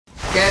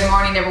Good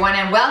morning, everyone,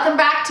 and welcome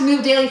back to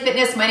Move Daily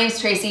Fitness. My name is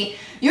Tracy.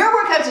 Your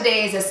workout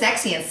today is a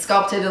sexy and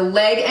sculpted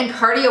leg and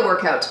cardio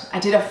workout. I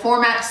did a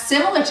format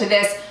similar to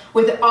this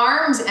with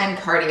arms and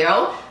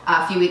cardio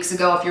a few weeks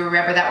ago. If you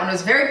remember, that one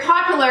was very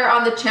popular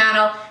on the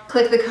channel.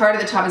 Click the card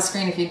at the top of the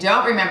screen if you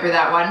don't remember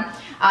that one.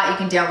 You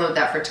can download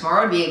that for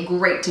tomorrow. It'd be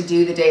great to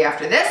do the day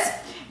after this.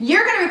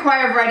 You're going to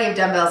require a variety of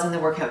dumbbells in the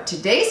workout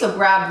today, so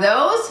grab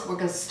those. We're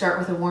going to start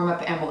with a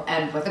warm-up and we'll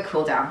end with a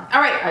cool down. All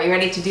right, are you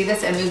ready to do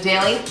this and move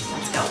daily?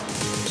 Let's go.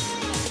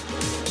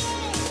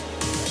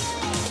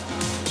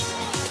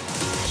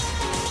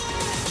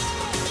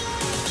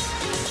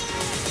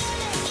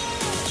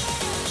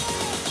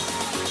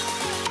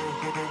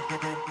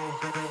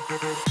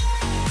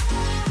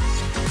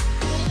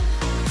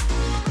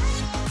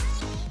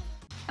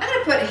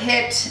 Put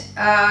Hiit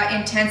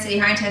intensity,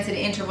 high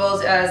intensity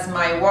intervals as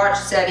my watch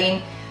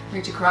setting.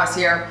 Reach across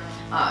here.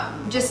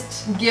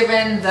 Just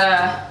given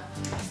the,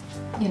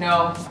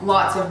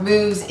 lots of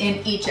moves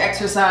in each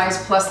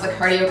exercise plus the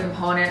cardio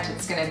component,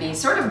 it's going to be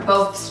sort of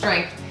both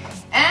strength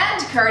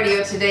and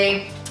cardio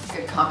today.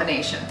 Good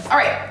combination. All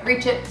right,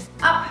 reach it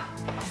up.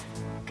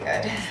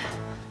 Good.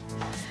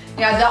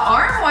 Yeah, the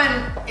arm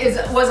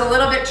one was a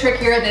little bit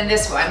trickier than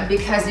this one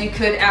because you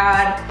could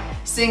add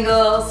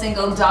single,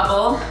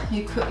 double.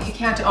 You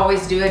can't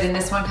always do it in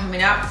this one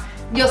coming up.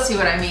 You'll see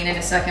what I mean in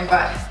a second,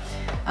 but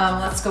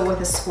let's go with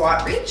a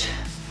squat reach.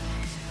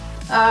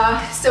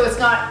 So it's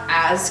not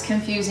as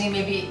confusing.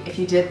 Maybe if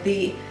you did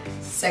the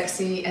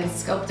sexy and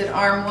sculpted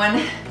arm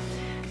one,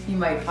 you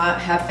might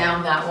have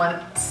found that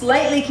one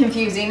slightly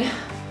confusing.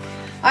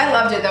 I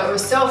loved it though, it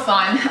was so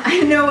fun.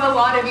 I know a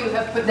lot of you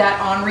have put that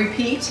on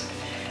repeat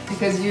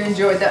because you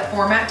enjoyed that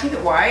format. Take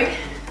it wide.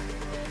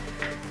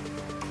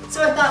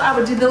 So I thought I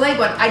would do the leg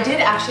one. I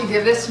did actually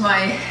give this to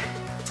my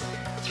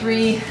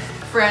 3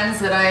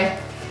 friends that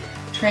I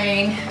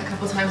train a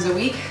couple times a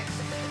week.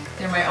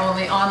 They're my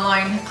only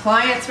online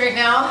clients right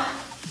now,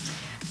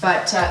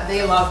 but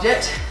they loved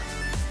it.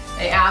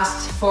 They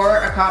asked for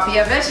a copy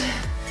of it,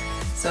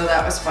 so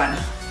that was fun.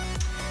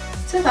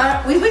 So I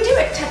thought we would do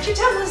it. Touch your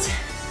toes.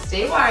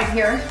 Stay wide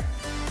here.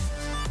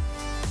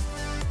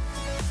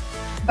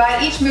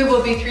 But each move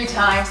will be 3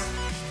 times,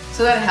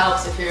 so that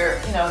helps if you're,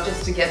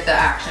 just to get the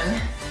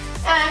action.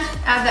 And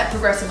add that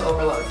progressive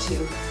overload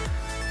too.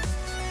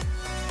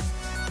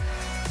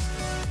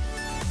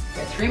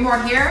 Get 3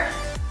 more here.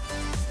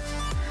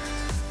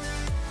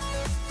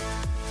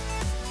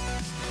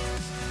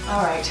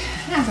 All right,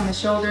 hands on the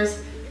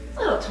shoulders,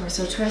 little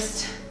torso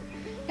twist,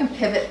 and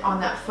pivot on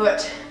that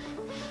foot.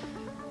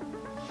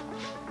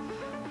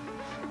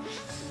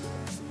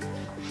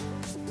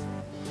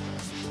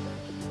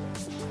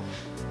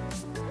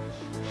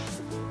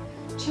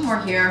 Two more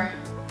here.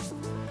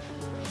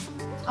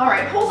 All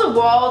right, hold the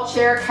wall,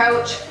 chair,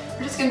 couch.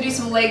 We're just gonna do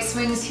some leg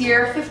swings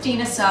here,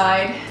 15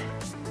 aside.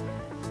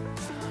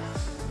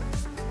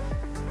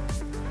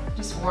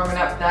 Just warming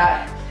up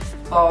that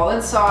ball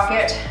and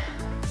socket.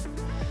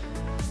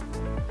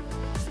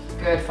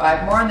 Good,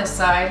 5 more on this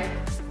side.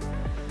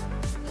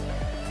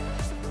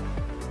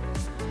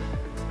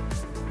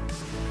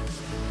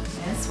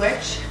 And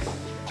switch.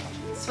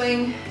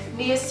 Swing,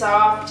 knee is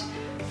soft,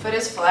 foot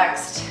is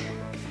flexed.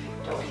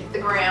 Don't hit the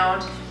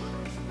ground.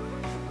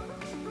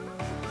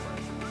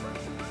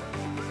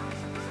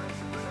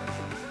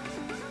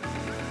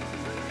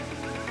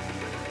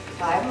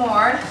 Five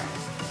more.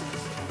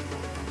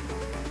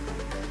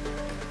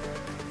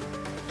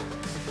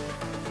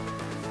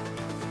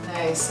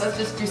 Nice, let's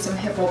just do some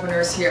hip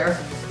openers here.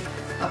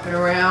 Up and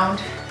around.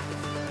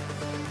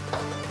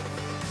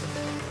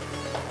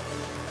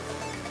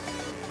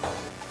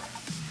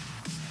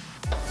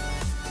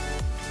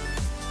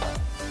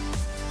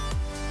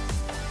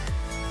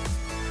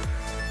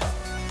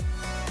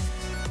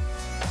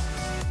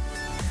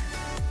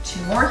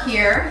 Two more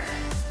here.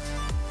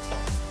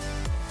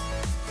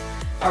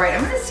 All right,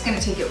 I'm just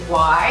gonna take it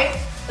wide.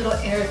 Little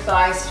inner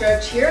thigh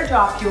stretch here.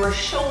 Drop your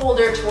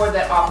shoulder toward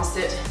that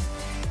opposite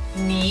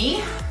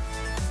knee.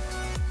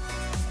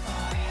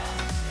 Oh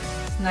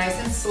yeah. It's nice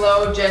and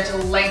slow, gentle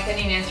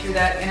lengthening in through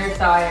that inner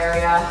thigh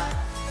area.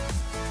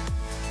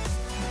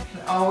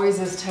 It always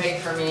is tight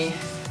for me.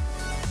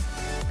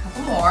 A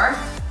couple more.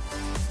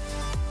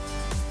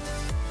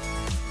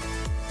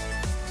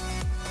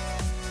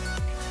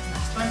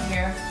 Last one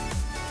here.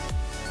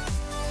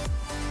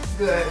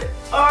 Good.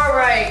 All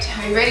right,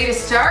 are you ready to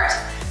start?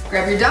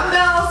 Grab your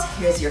dumbbells.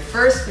 Here's your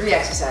first 3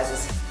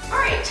 exercises. All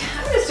right,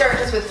 I'm gonna start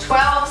just with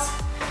 12s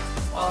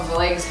while the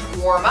legs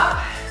warm up.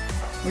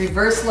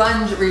 Reverse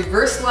lunge,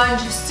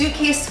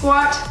 suitcase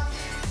squat.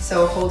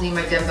 So holding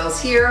my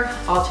dumbbells here,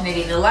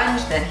 alternating the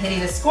lunge, then hitting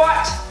the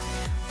squat.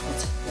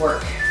 Let's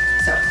work.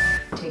 So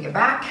take it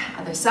back,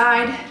 other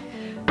side,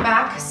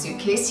 back,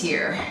 suitcase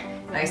here.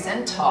 Nice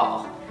and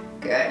tall.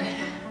 Good.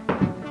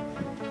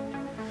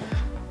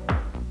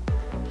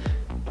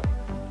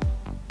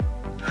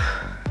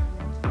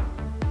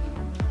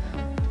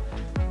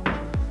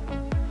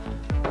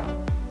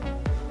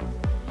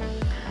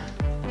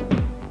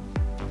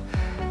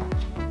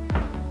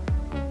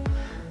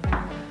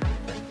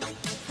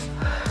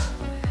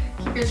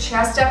 your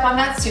chest up on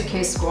that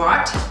suitcase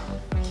squat.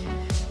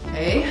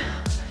 Okay,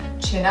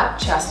 chin up,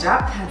 chest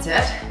up, that's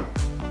it.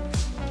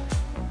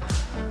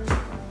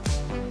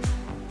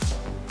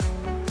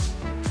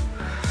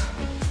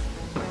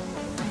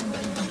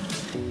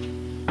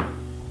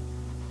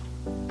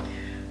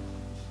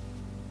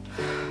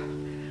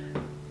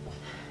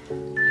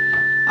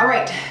 All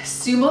right,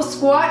 sumo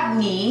squat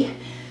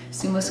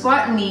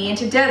knee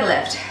into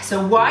deadlift.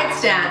 So wide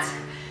stance,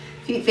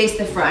 feet face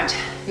the front.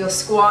 You'll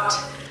squat,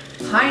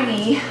 high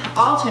knee,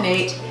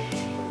 alternate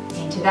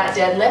into that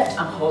deadlift.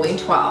 I'm holding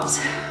 12s.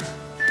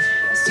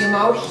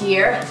 Sumo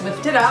here,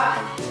 lift it up,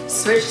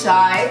 switch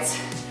sides,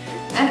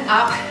 and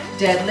up,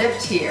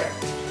 deadlift here.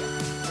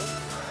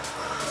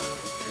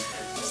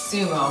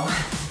 Sumo,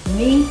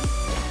 knee,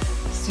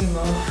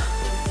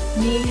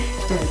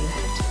 deadlift.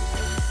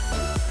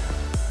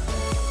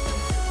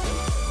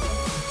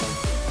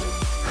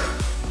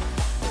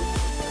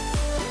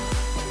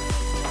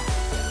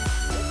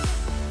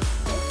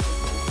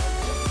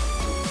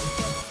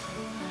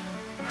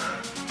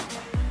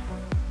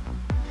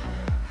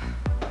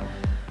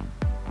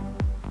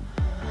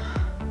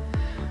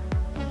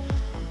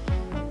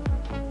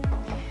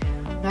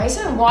 Nice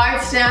and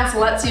wide stance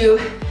lets you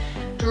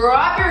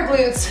drop your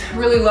glutes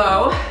really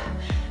low.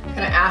 Kind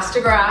of ass to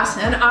grass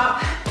and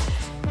up.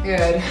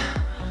 Good.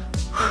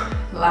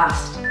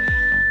 Last.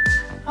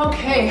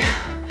 Okay.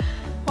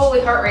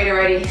 Holy heart rate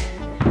already.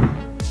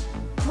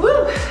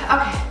 Woo.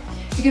 Okay.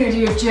 You're gonna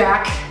do a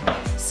jack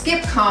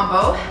skip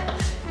combo.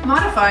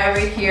 Modify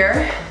right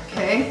here.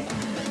 Okay.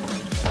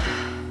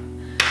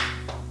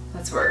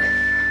 Let's work.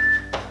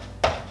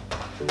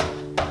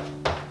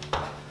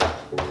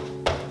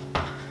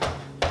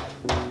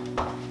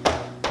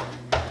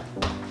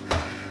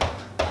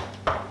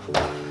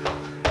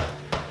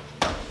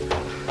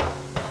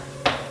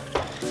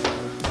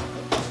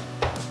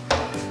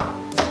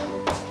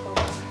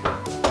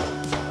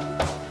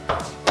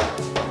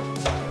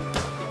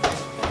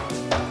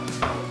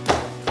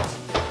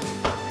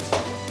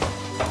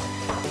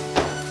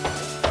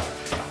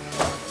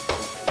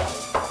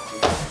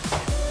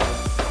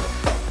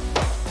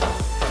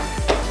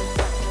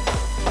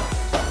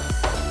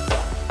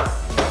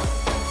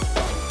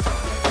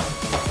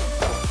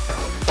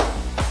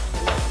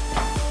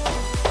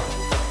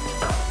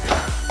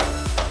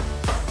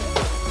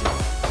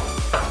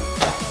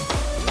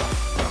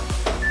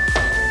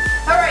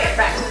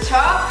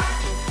 Top,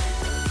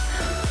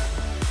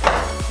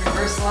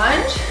 reverse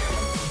lunge,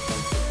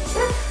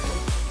 sit,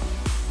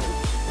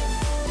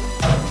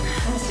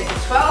 and stick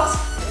with 12s.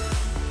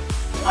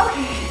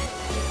 Okay,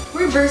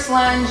 reverse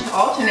lunge,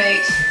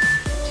 alternate,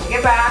 take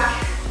it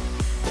back,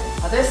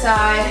 other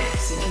side,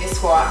 suitcase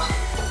squat.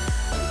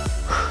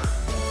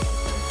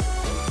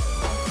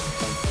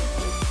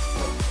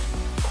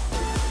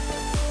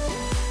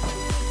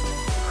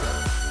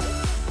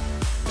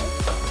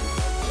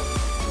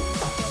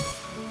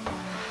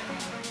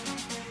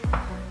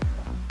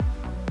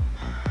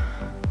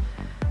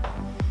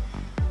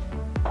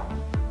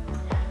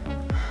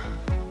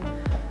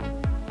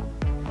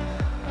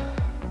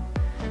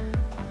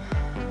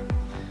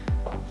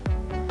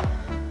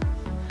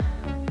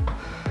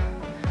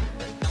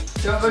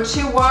 Don't go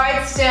too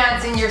wide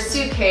stance in your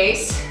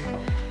suitcase. You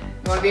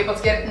want to be able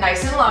to get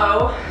nice and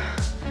low.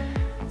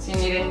 So you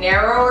need a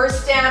narrower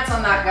stance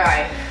on that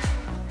guy.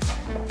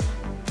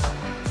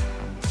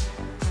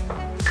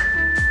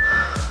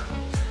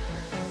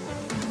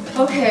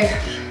 Okay,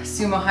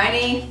 sumo high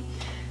knee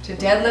to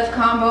deadlift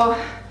combo.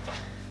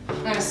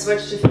 I'm going to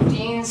switch to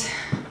 15s.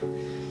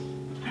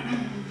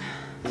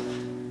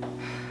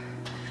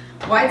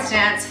 Wide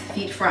stance,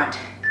 feet front.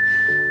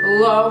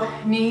 Low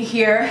knee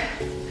here.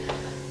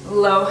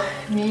 Low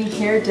knee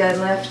here,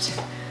 deadlift.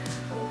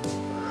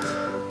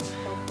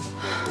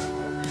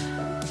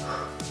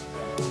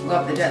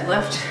 Love the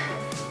deadlift.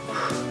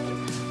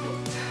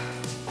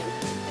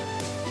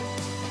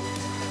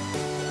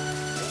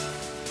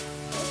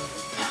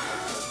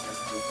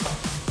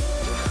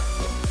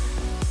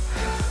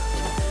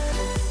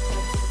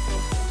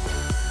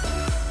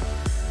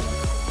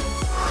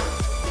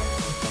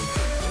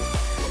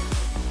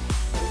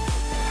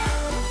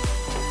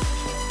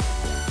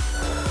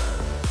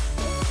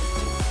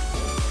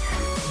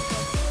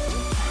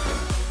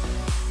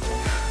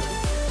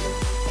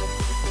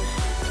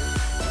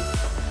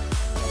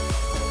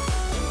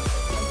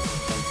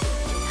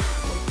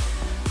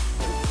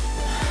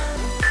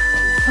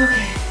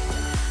 Okay,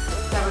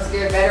 that was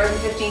good. Better than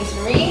 15s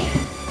for me.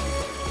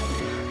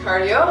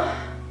 Cardio.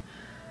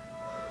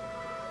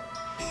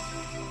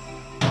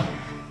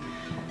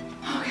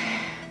 Okay,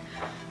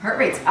 heart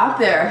rate's up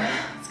there.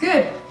 It's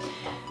good.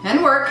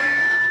 And work.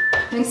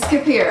 And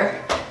skip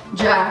here.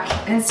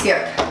 Jack and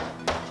skip.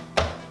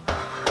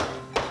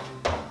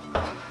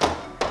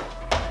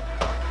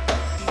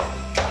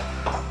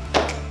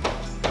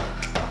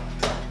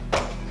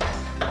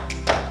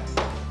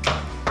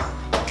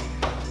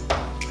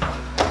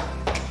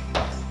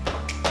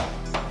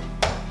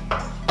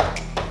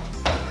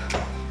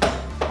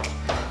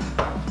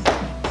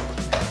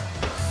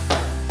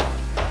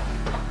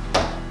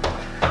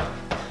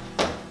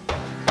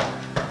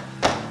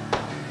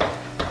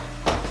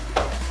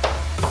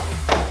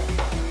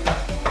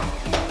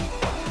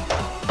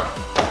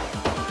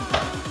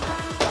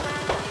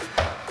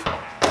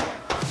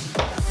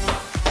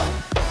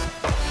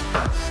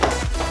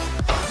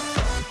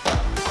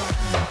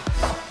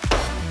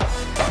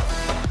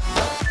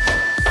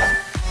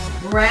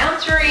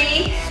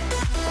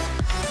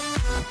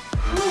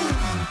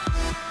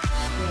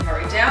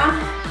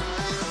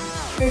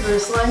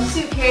 Reverse lunge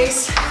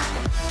suitcase.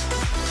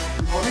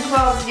 Holding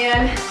 12s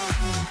again.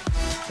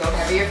 Go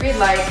heavier if you'd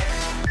like.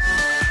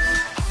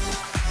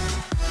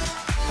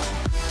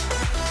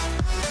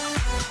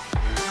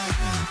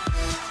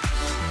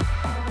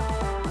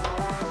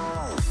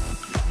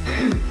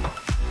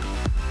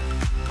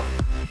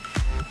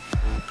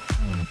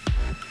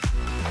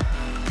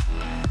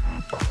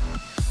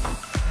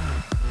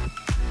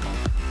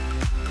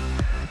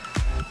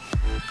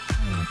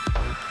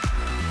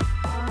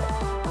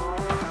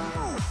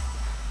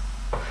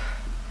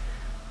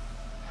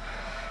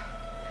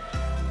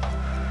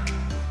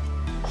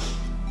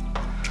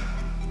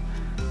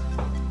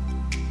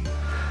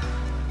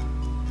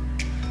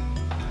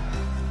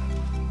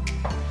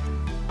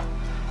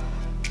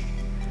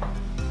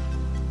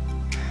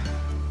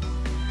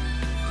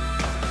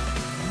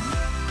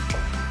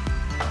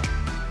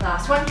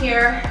 Last one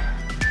here.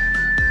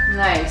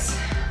 Nice.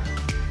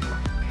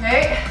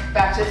 Okay,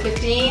 back to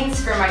 15s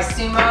for my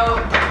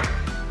Sumo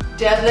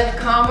deadlift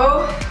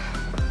combo.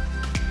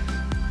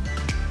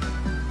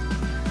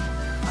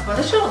 Up on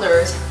the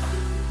shoulders,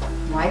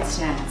 wide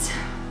stance.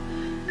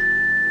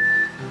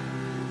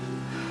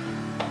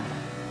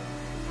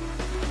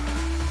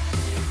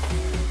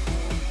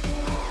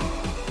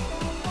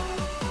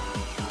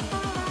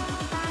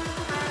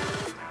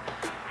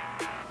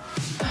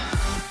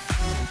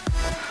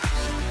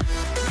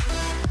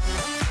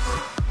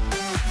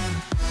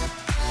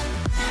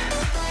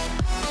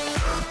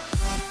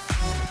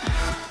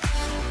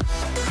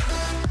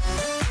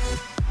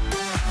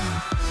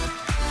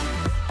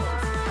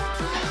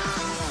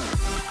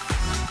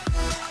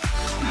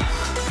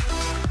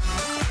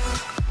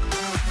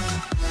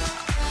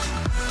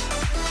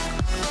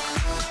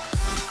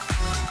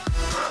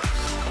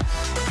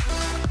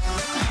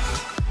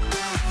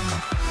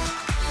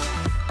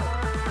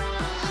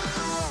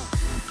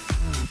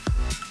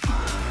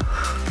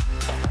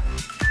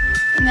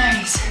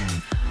 Nice.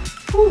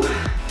 Whew.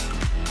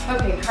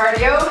 Okay,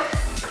 cardio.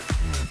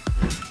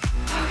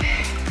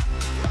 Okay.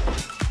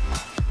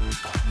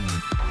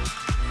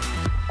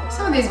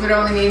 Some of these would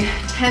only need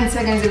 10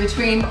 seconds in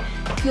between.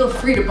 Feel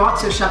free to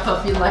box or shuffle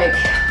if you like.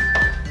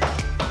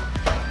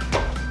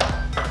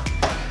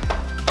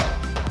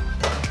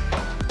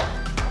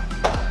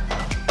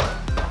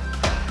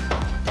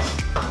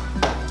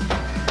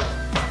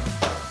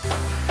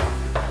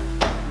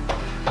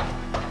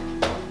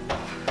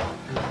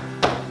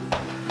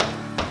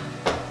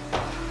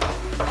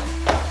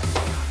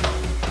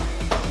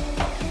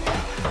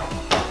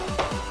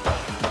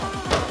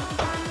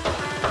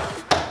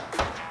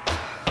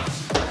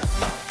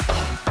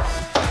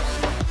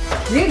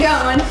 Keep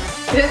going.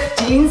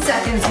 15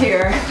 seconds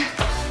here.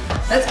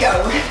 Let's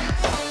go.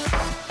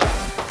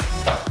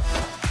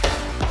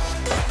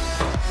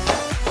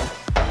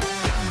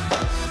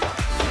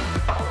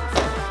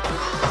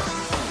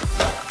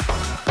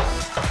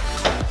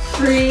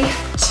 Three,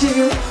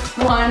 two,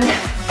 one.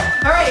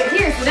 All right,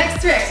 here's the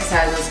next 3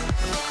 exercises.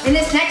 In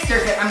this next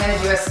circuit, I'm gonna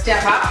do a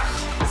step up,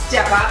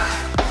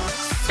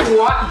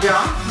 squat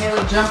jump. Okay, a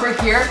little jump right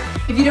here.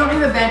 If you don't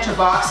have a bench or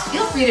box,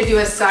 feel free to do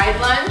a side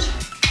lunge,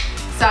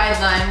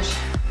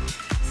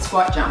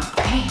 squat jump.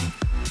 Okay.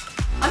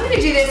 I'm gonna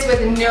do this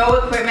with no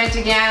equipment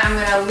again. I'm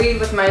gonna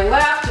lead with my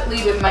left,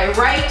 lead with my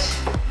right,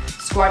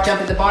 squat jump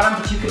at the bottom,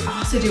 but you could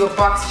also do a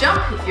box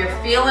jump if you're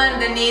feeling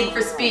the need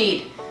for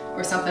speed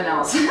or something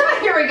else.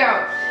 Here we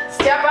go.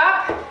 Step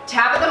up,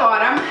 tap at the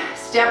bottom,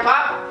 step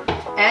up,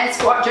 and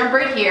squat jump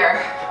right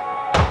here.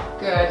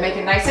 Good, make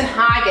it nice and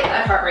high, get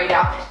that heart rate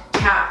up.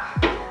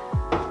 Tap,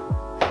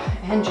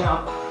 and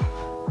jump.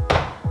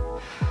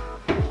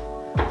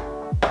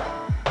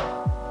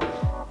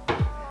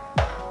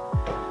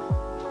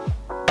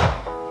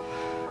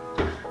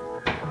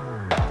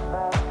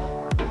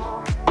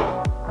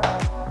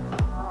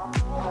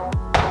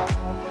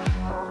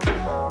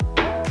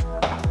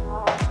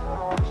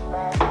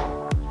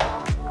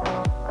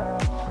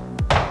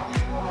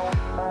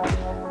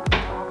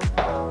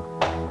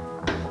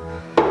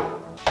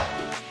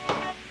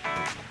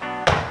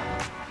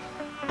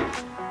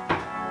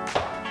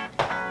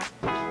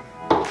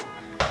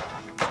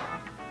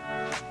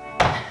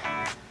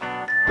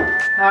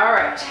 All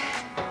right.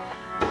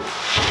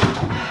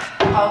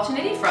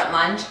 Alternating front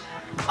lunge,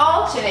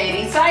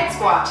 alternating side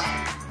squat.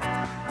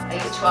 I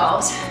use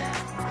 12s.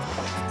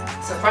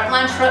 So front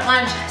lunge,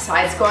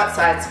 side squat,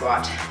 side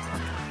squat.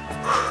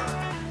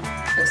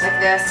 Looks like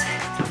this.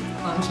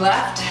 Lunge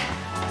left,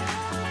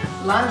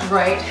 lunge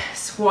right,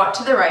 squat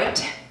to the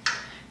right.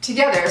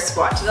 Together,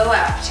 squat to the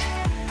left.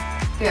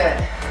 Good.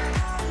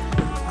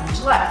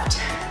 Lunge left,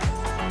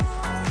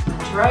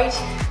 lunge right,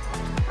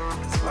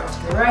 squat to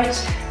the right,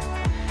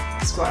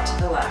 squat to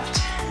the left.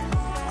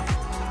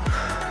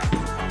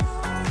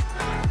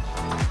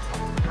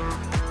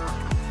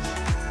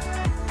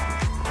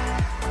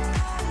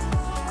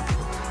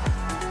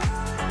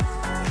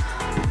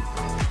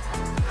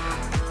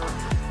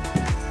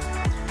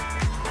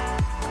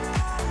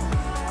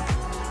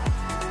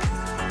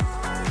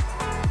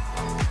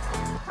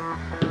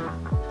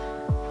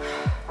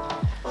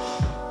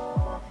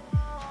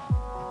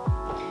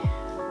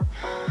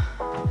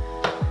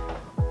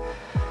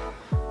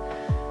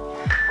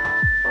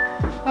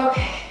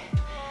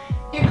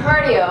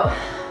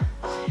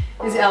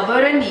 is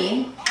elbow to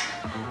knee,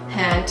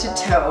 hand to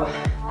toe.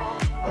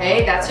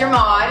 Okay, that's your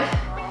mod.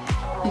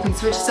 You can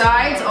switch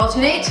sides,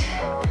 alternate.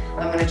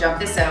 I'm gonna jump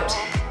this out.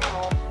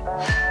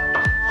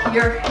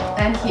 Here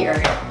and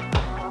here.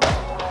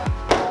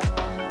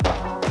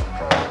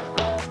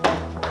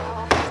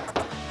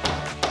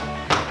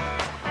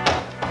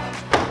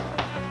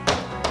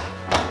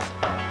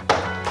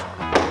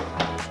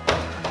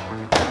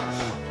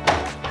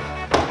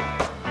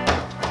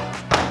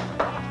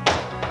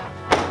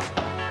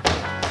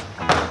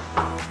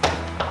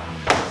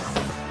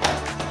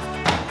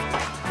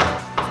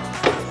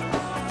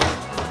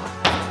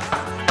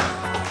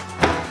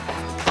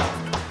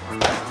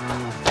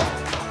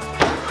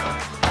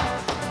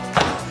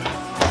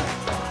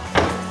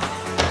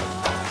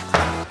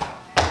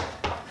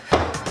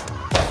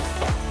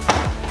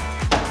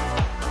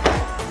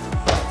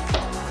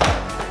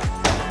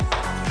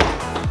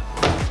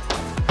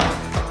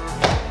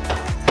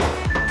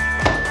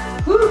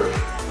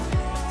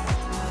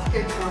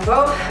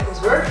 That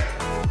was work.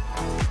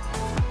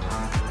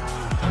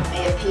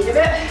 May have peed a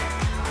bit.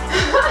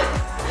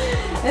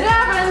 It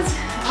happens.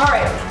 All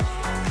right,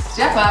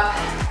 step up,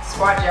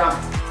 squat jump.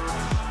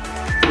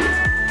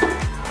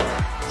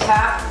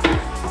 Tap,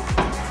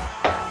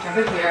 jump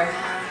it here.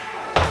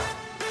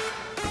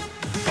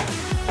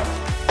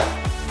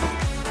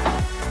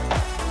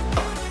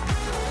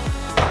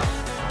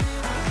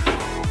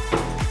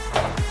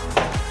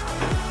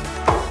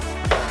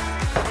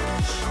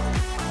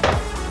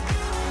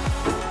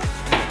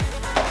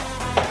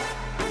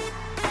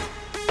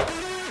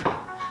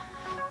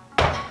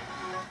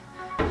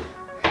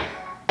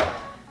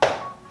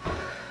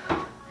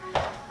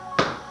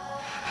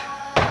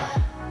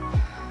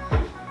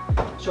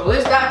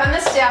 Shoulders back on the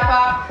step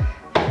up,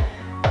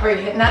 or you're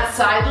hitting that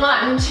side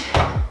lunge.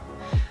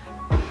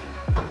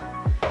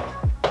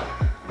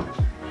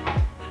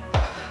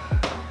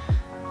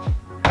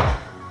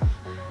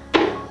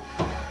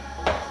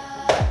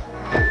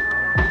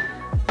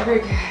 Very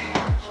good.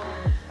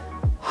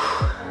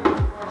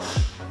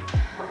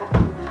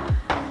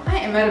 I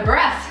am out of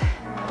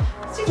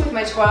breath. Sticking with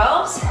my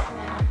 12s.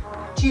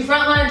 2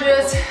 front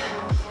lunges,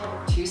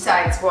 2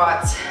 side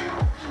squats.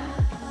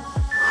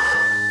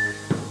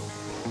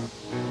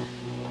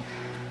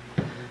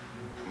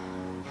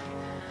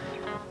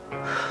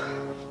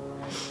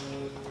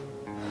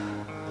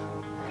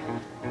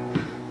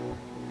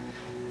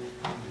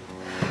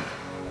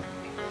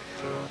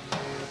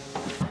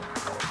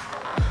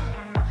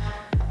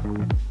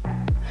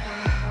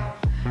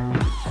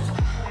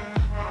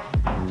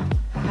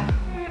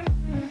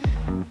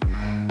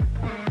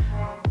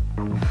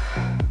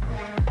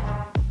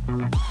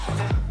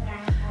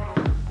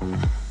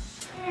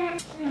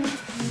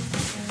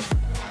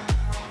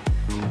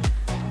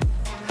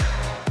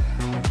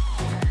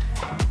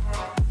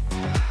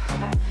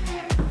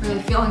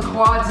 Really feeling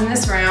quads in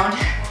this round.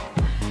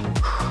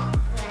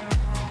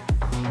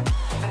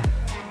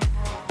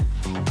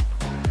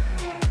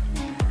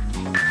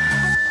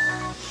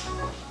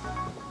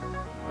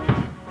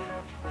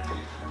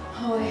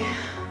 Holy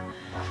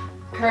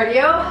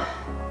cardio.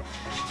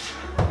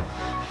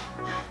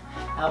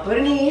 Elbow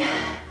to knee,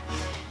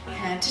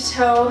 hand to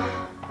toe.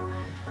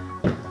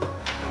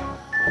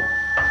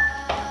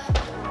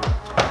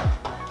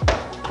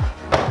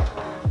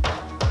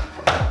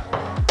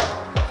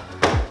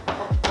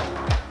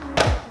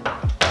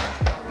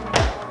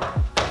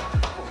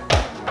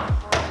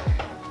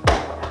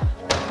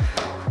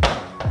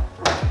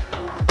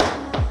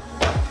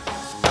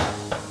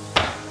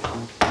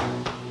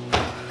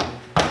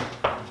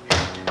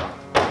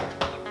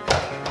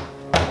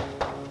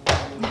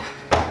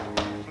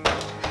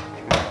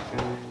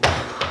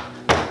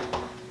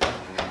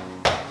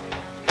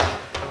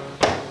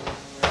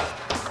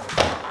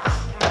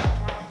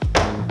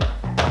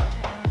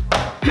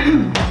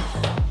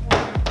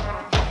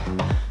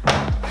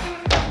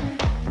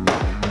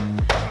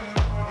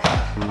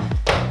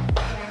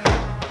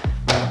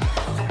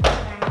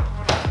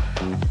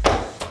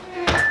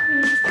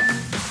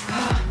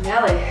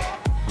 Nelly.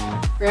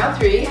 Round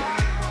 3.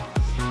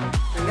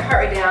 Bring the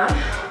heart rate down.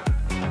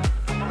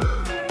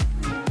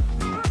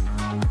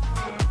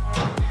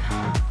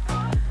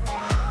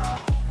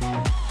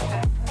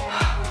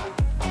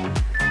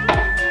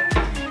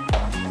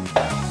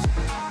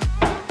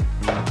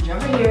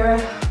 Jump it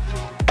here.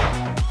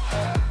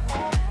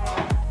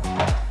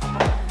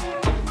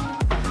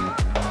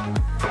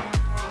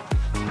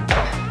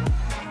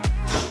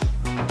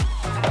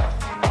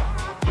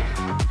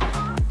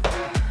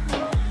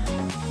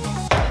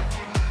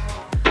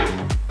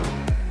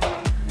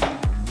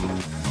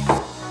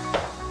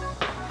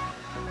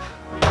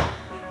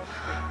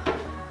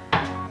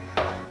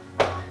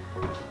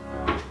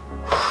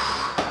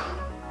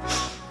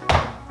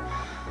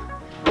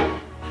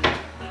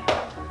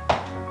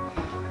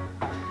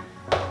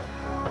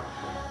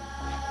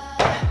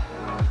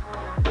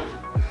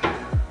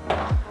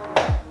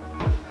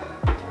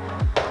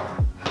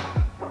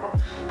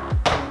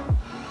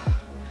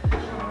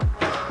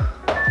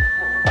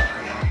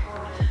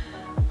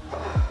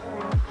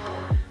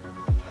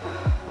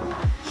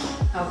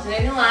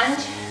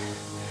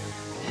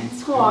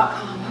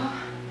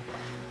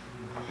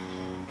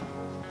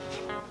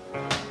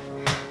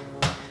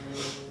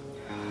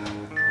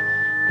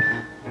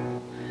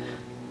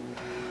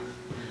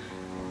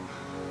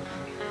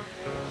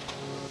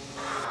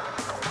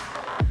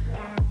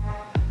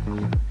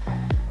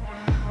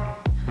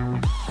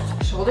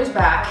 shoulders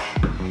back.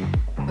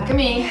 Look at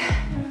me.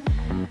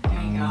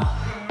 There you go.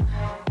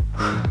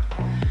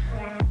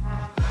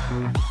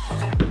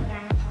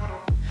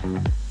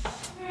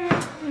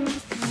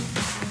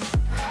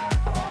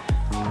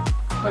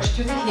 Push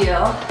through the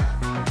heel,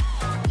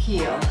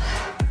 heel.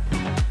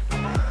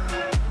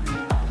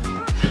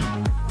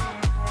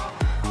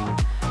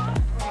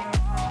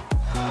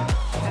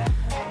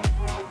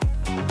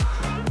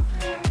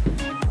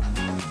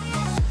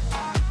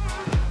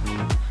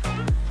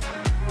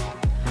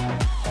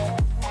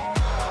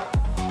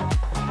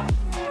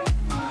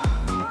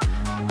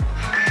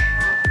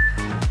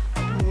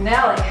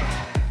 Nelly.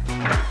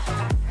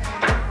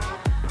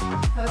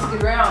 That was a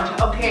good round.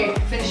 Okay,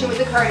 finish it with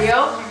the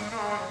cardio.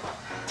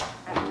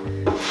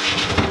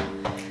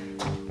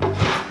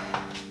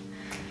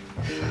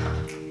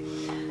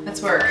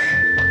 Let's work.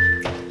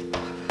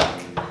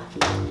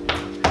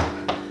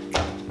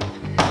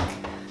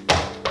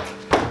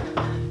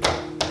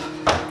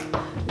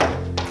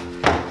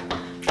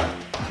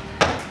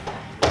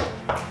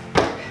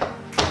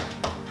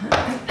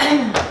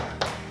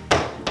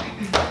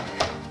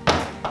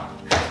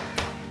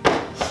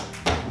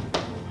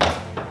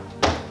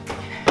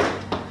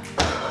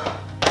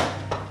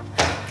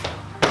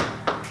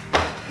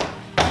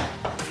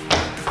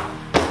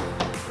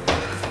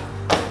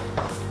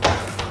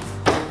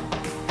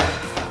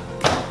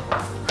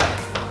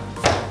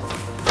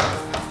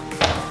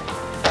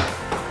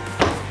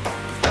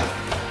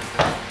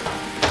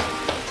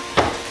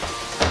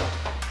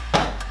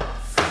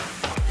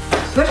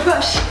 Push,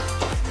 push.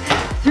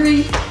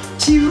 3,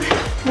 2,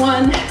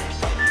 1.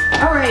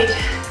 All right.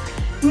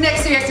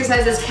 Next 3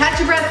 exercises. Catch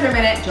your breath for a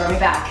minute. Draw me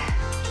back.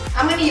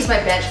 I'm gonna use my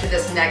bench for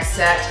this next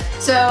set.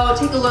 So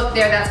take a look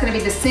there. That's gonna be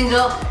the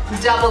single,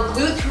 double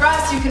glute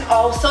thrust. You can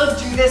also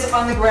do this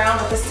on the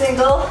ground with a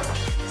single,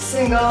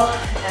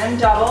 and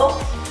double.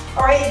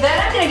 All right,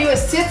 then I'm gonna do a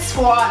sit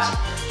squat,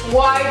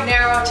 wide,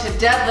 narrow to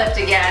deadlift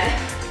again.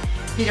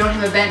 If you don't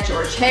have a bench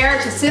or a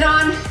chair to sit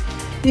on,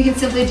 you can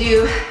simply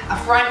do a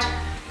front,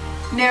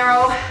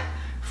 narrow,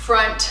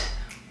 front,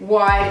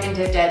 wide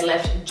into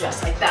deadlift,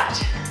 just like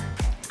that.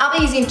 I'll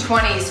be using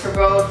 20s for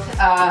both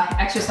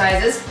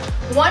exercises.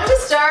 One to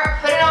start,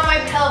 put it on my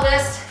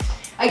pelvis.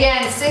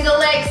 Again, single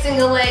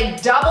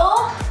leg,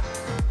 double.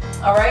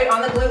 All right,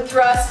 on the glute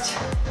thrust.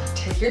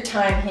 Take your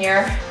time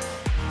here.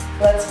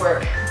 Let's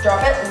work.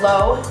 Drop it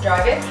low,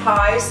 drive it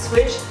high,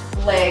 switch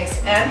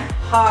legs and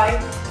high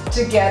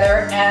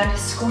together and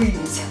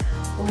squeeze.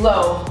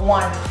 Low,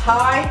 one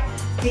high,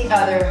 the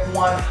other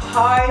one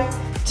high,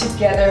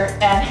 together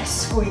and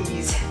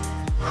squeeze.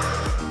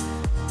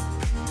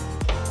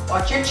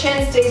 Watch your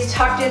chin stays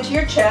tucked into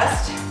your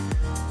chest.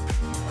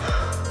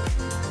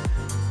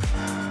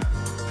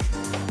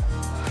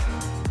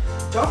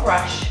 Don't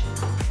rush.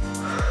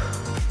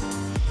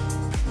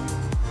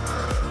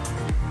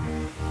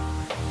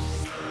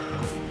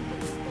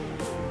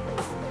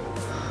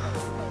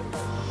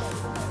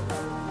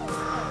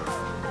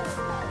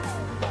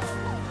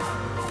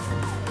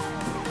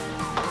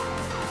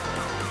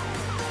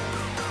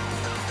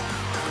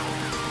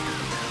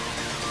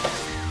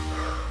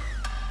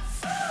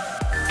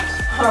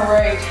 All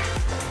right,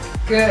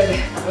 good,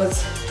 that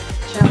was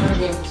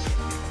challenging.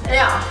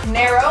 Now,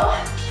 narrow,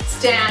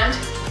 stand,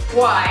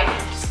 wide,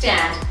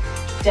 stand,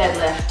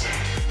 deadlift.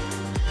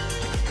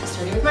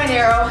 Starting with my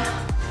narrow,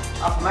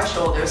 up on my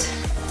shoulders.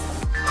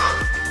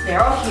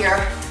 Narrow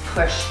here,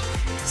 push,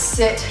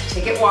 sit,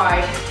 take it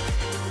wide.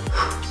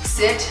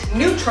 Sit,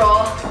 neutral,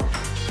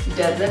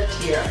 deadlift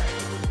here.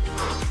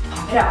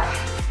 Pop it up,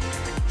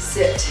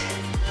 sit,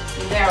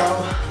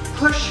 narrow,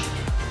 push,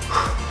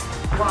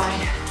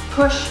 wide,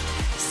 push,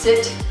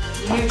 sit,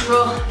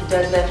 neutral,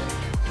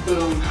 deadlift,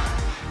 boom.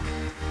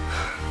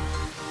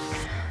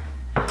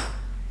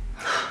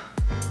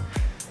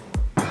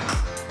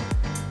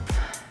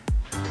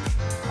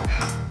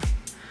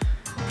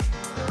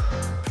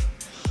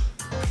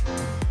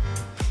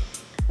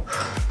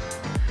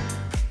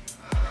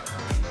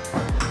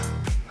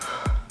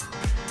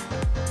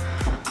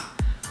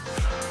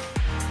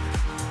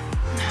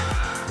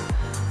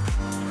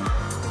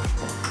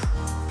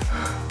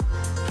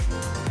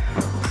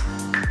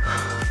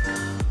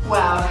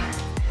 Wow,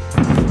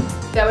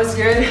 that was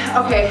good.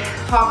 Okay,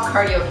 hop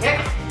cardio kick.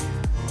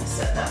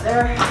 Set that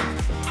there.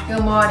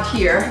 Go mod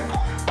here.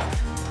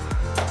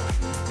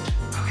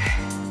 Okay,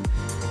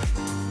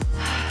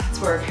 let's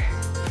work.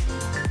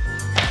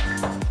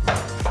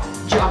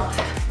 Jump,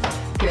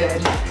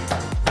 good.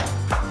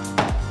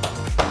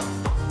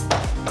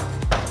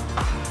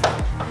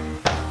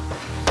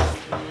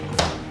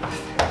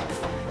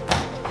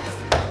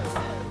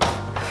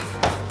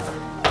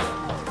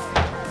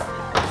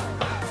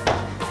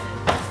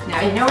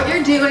 You know what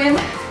you're doing.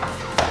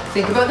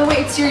 Think about the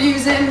weights you're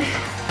using.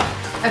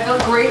 I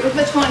felt great with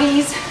the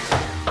 20s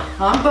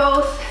on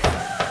both.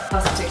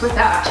 I'll stick with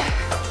that.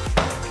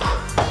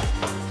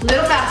 A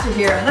little faster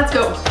here. Let's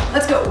go.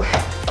 Let's go.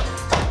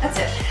 That's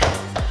it.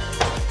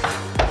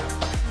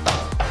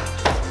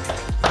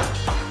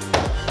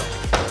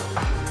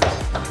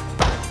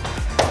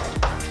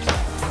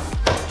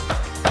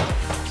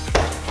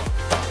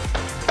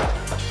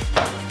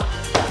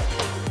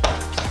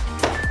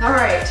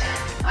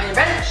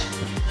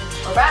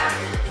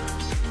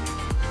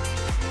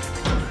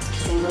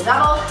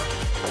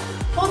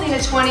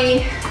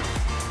 20.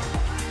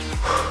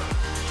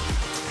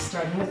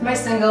 Starting with my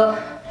single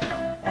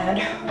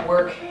and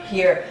work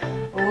here.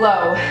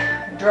 Low,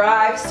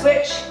 drive,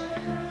 switch,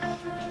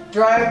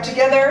 drive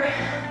together.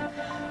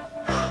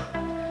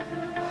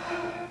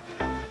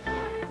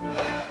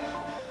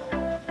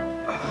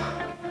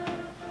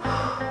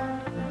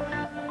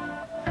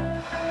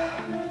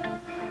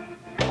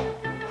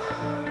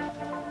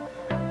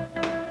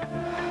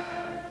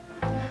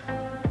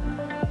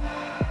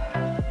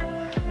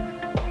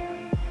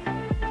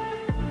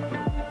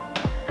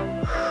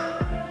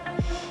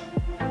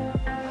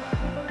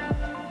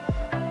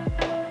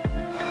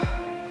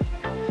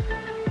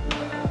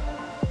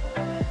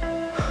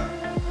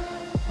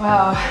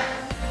 Wow,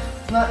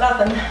 not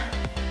nothing.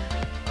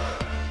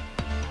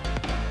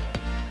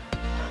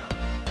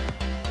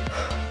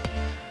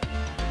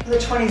 The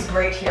 20 is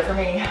great here for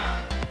me.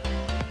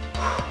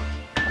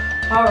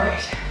 All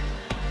right,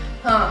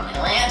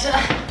 Atlanta.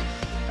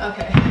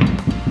 Okay,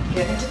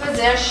 get into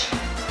position.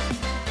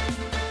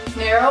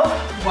 Narrow,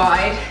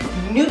 wide,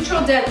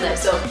 neutral deadlift.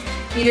 So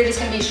feet are just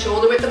gonna be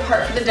shoulder width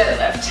apart for the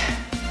deadlift.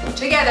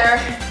 Together,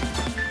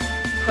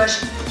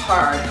 push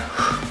hard.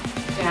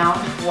 Down,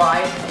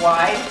 wide,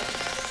 wide,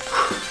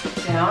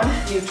 down,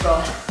 neutral,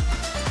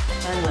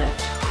 and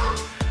lift.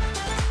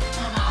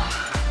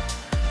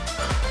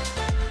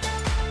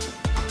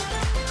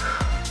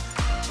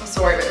 I'm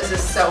sorry, but this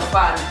is so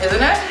fun,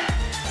 isn't it?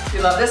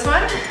 You love this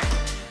one?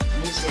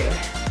 Me too.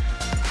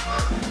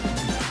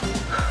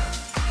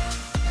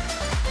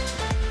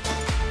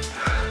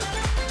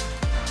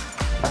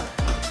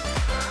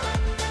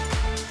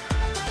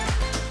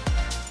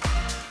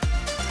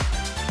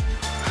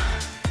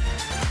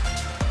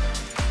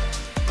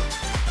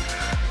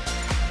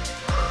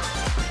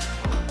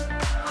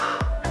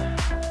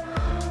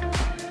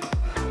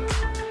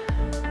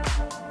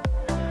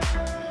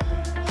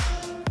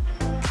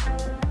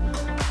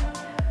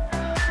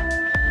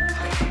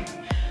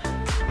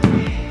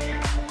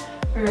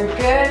 Very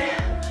good.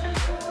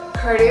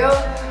 Cardio.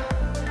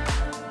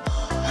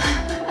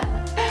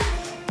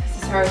 This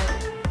is hard.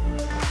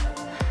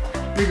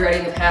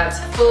 Regretting the pads.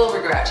 Full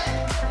regret.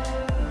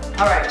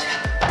 All right.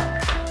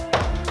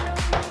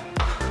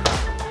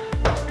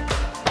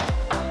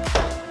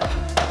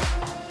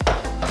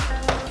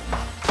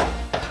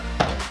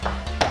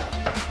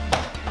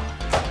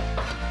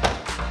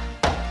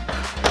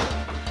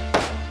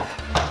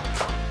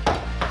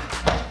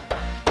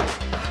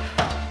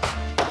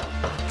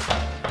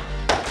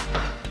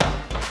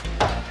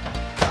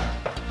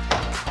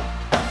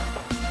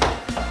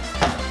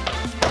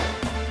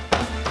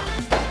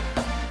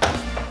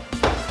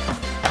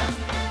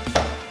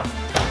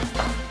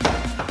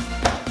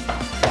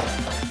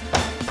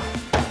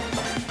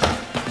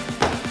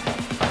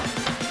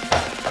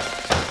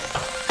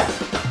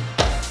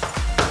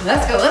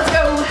 Let's go, let's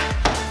go.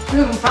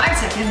 Boom, 5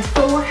 seconds.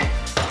 4,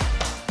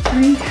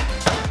 3,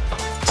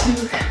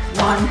 2,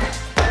 1.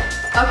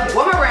 Okay,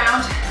 one more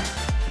round.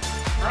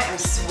 I am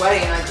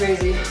sweating like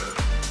crazy.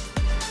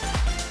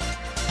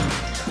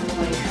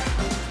 Totally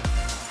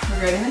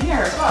regretting the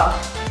hair as well.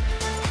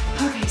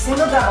 Okay,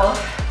 single double.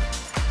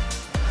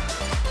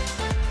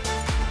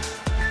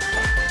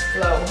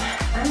 Low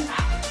and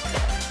up.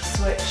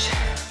 Switch.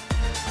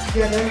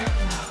 Together.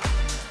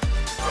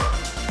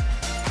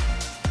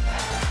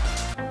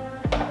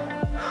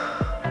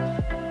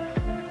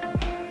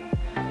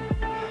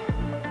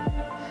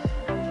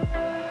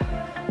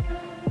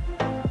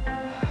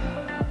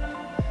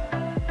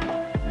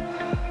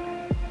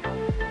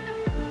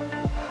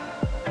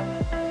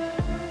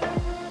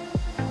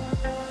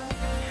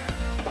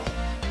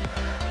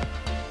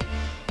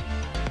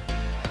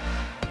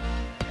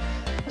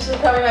 This is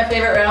probably my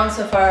favorite round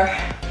so far.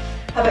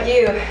 How about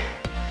you?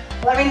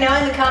 Let me know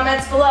in the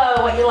comments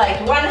below what you like.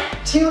 1,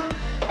 2,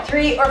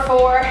 3, or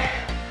 4.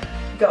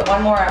 We've got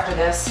one more after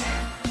this.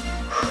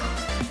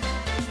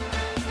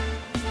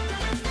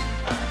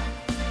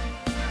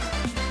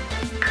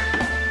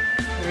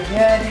 Very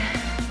good.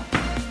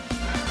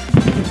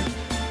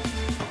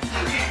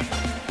 Okay.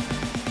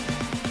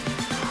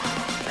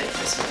 Like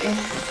this way.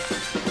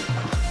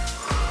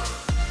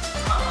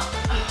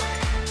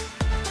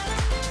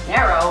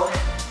 Narrow.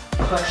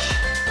 Push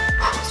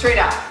straight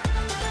up.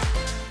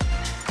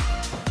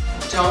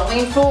 Don't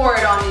lean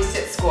forward on these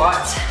sit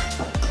squats.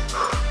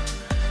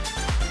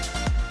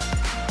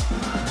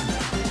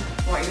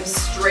 I want you to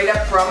straight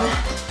up from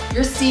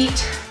your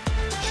seat.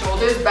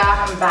 Shoulders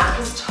back and back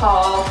is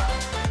tall.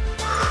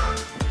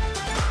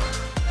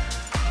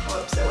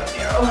 Whoops, I went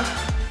narrow.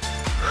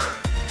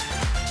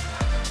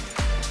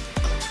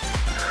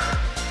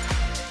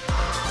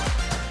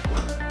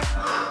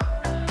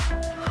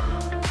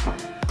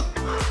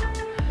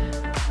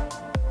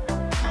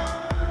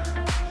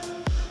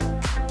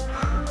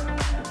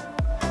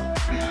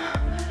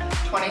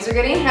 Are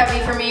getting heavy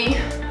for me.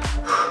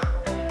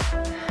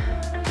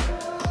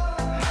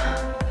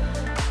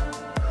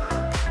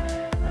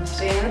 I'm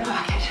staying in the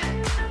pocket.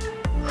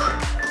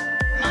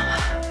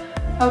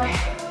 Okay,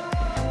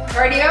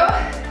 cardio.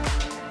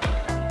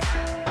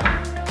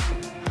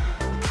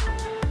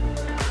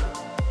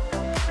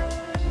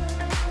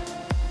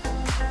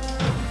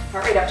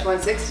 Heart rate up to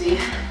 160.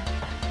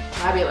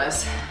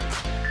 Fabulous.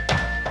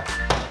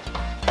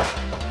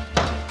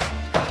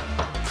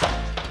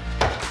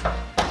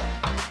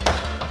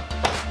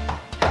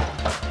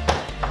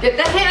 Get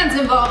the hands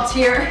involved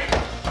here.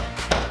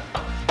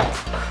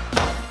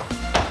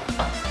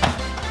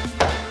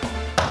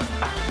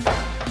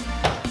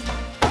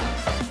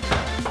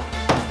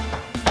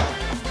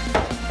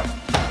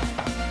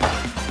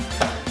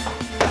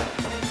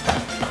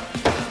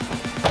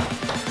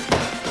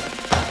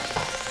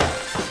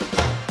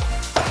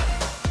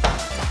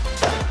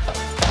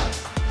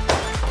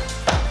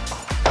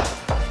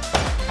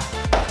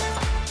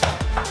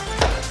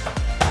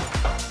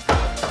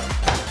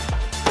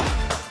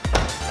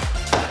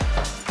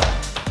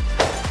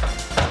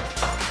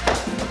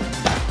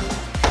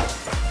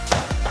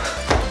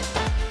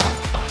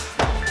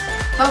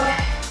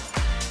 Okay,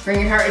 bring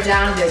your heart rate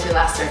down, there's your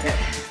last circuit.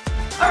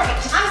 All right,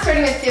 I'm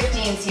starting with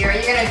 15s here.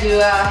 You're gonna do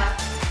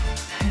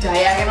a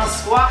diagonal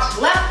squat,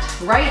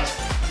 left, right,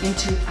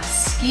 into a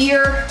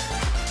skier.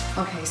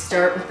 Okay,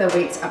 start with the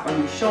weights up on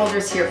your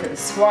shoulders here for the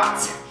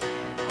squats.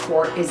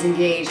 Core is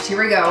engaged,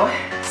 here we go.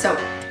 So,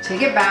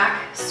 take it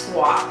back,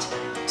 squat,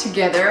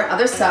 together,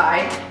 other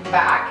side,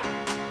 back.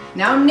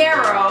 Now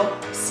narrow,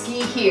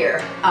 ski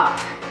here, up,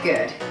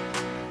 good.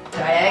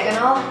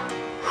 Diagonal,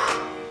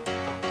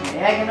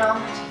 diagonal,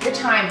 take your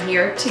time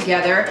here,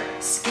 together,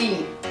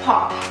 ski,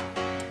 pop,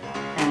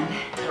 and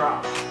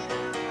drop.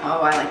 Oh,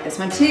 I like this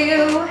one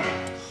too.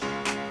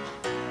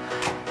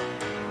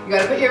 You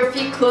gotta put your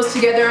feet close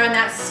together on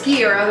that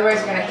skier, otherwise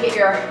you're gonna hit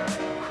your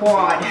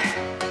quad.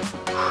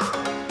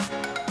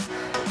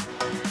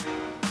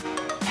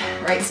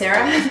 Right,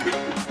 Sarah?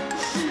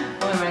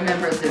 One of my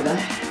members did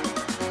that.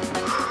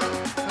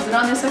 Was it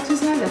on this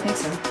exercise? I think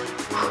so.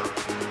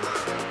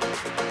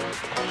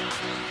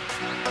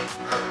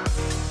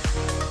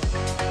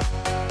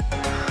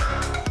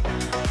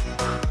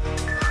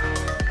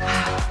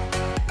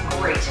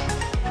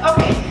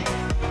 Okay,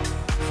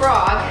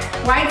 frog,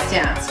 wide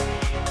stance.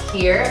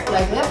 Here,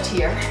 leg lift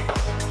here.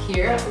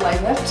 Here, leg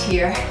lift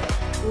here.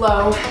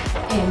 Low,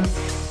 in,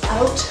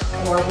 out,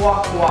 or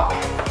walk, walk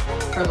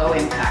for low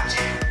impact.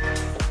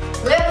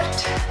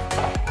 Lift,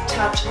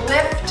 touch,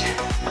 lift,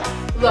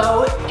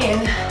 low,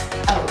 in,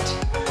 out.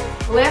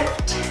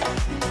 Lift,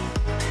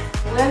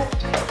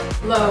 lift,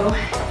 low,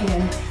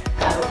 in,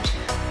 out.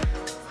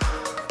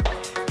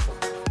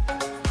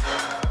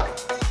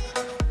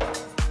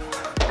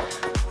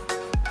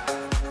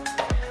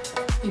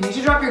 You need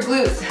to drop your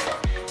glutes,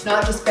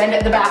 not just bend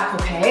at the back,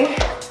 okay?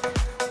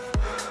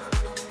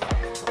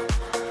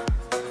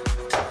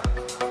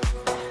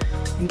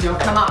 And don't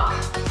come up.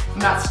 I'm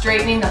not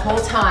straightening the whole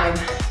time.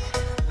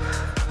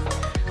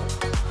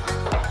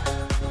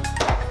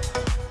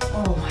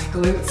 Oh, my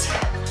glutes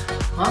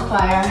on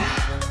fire.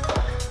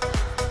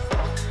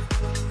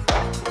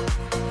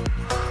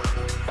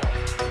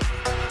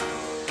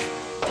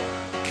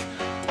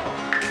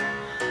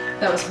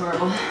 That was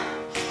horrible.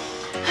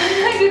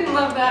 I didn't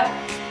love that.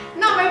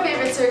 Not my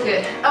favorite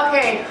circuit.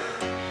 Okay,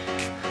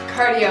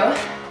 cardio,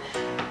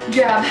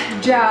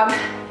 jab, jab,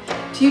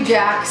 2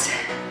 jacks.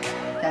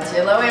 That's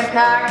your low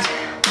impact.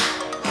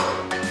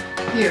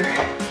 Here,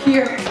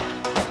 here,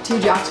 2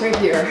 jacks right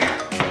here.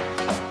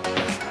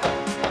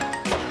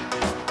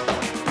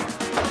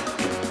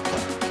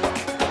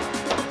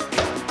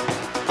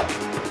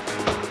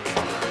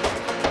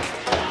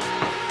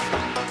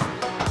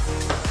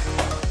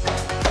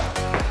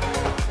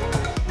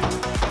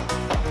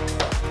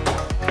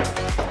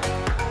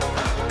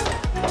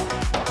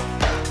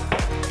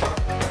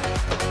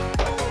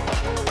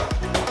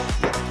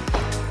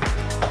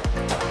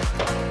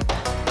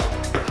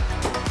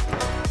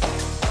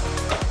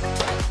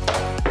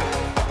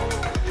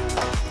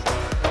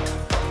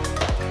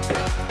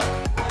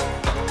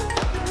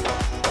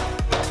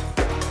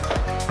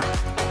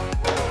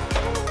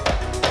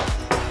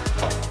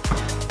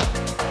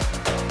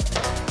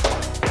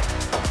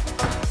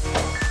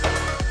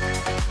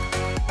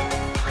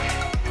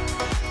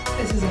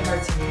 This is a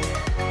hard circuit.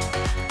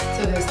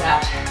 So there's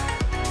that.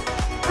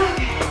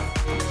 Okay.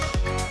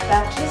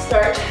 Back to the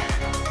start.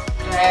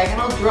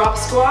 Diagonal drop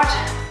squat.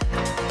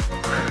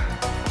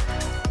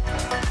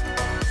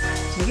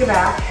 Take it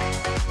back.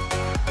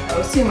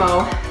 Oh,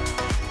 sumo.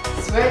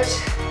 Switch.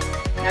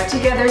 Now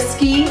together,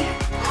 ski.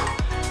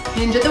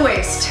 Hinge at the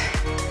waist.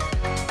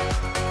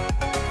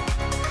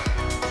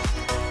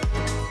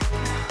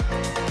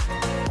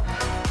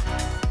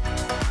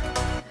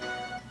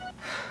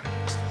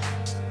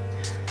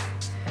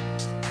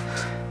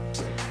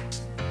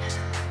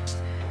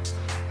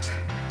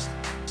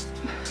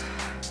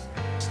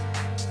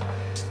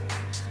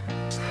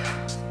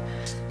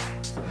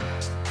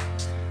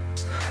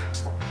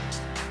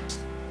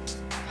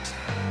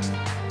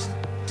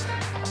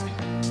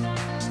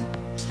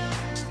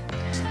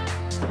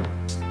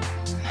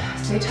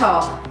 Stay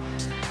tall.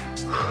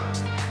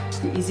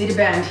 Be easy to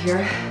bend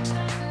here.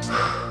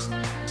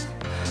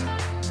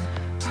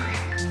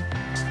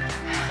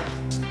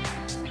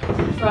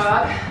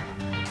 Frog,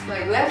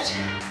 leg lift.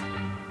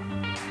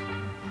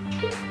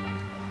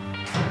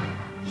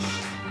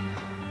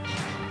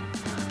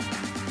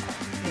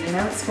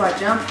 and out, squat,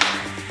 jump.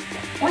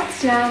 One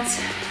stance.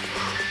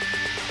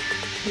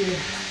 2,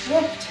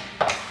 lift,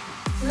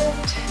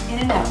 lift, in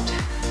and out.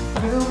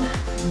 Boom,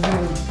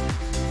 boom.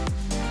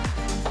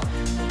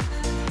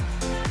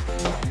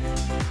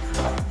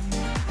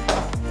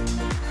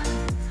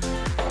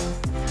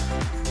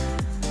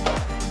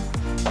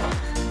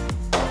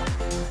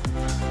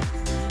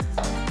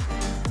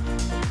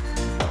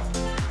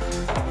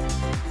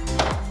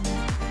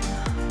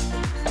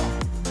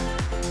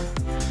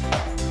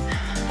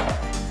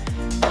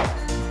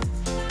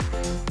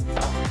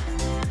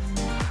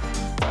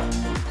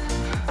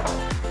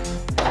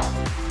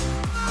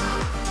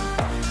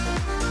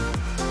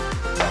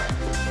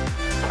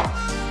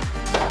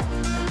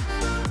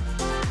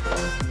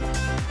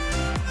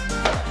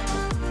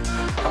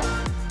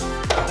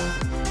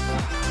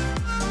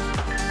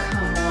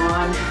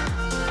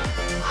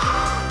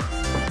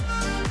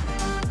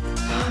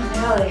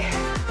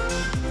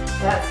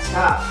 That's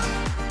tough.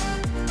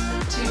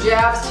 2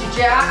 jabs, 2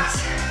 jacks.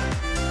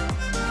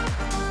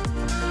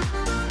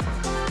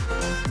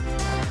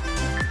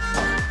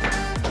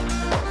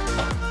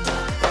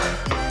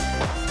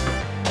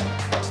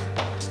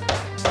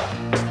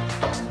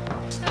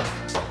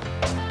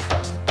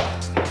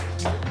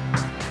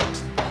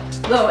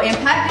 Low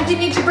impact. If you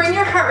need to bring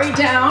your heart rate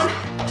down,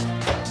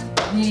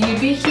 you'd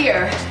be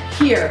here,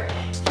 here,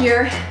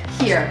 here,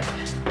 here.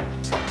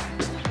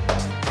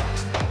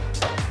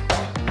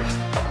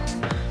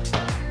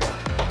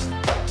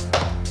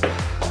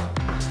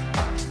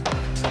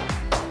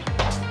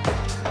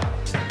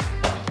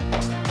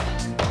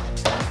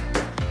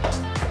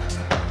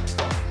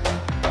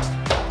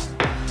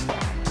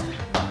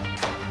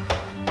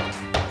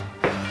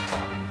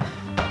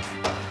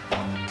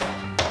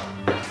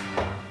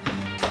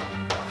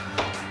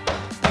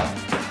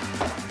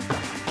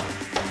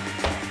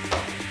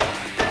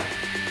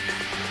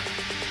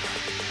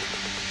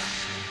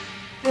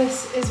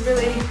 This is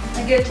really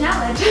a good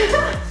challenge.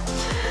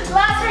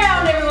 Last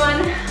round,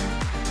 everyone.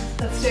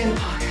 Let's stay in the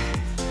pocket.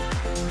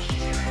 We can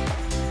do it,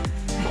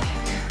 I think.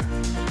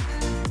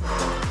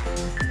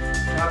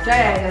 Drop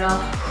diagonal.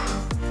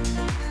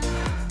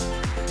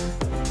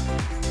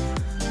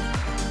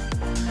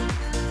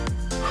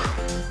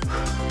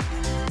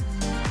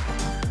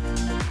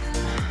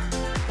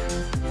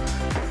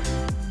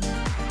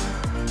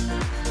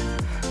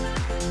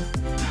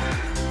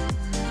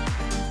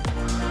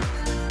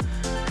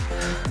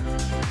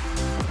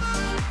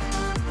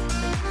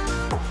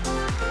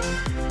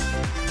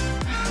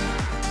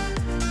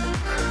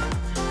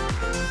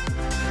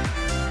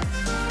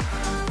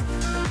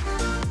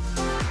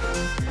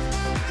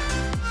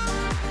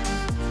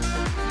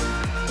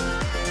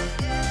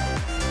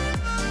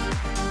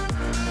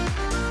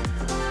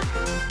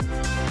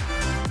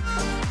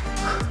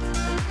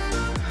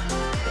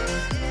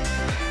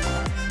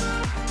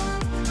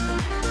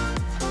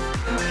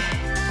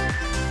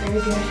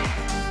 Very good.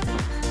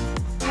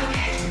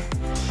 Okay.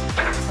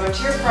 So to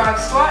your frog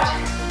squat.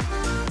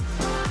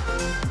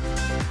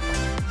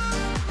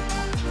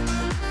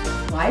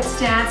 Wide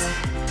stance,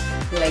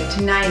 leg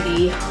to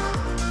 90.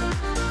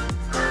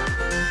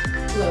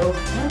 Low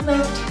and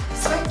lift,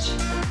 switch,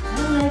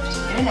 and lift,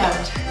 in and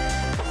out.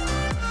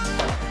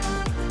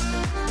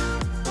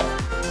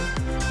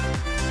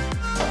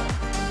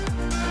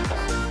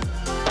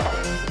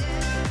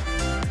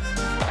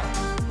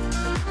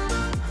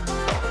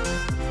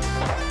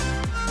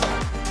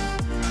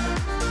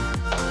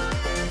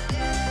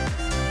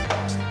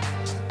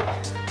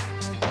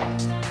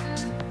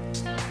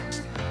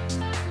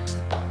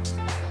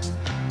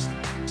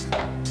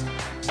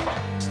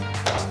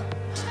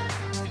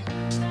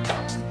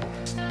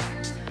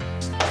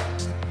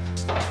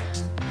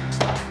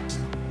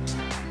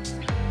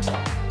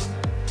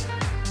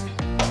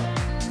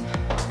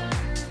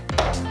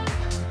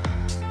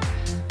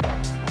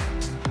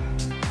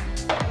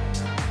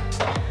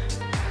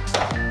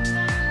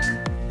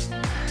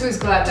 Who's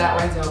glad that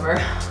one's over?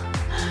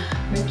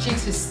 My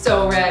cheeks are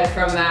so red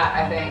from that,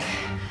 I think.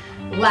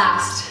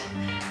 Last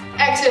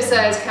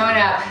exercise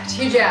coming up.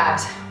 2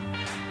 jabs,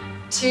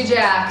 2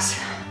 jacks.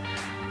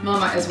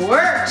 Mama is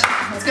worked.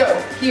 Let's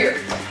go. Here,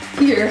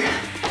 here,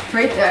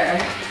 right there.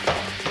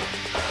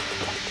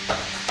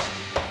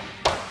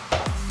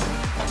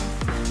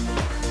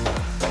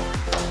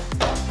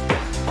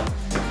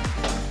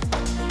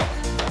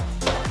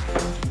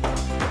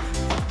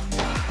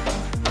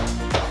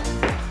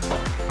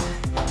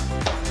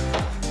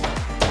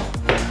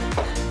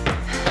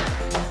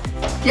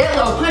 Get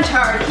low, punch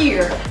hard,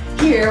 here,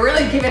 here,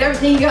 really give it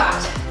everything you got.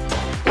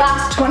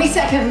 Last 20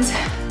 seconds.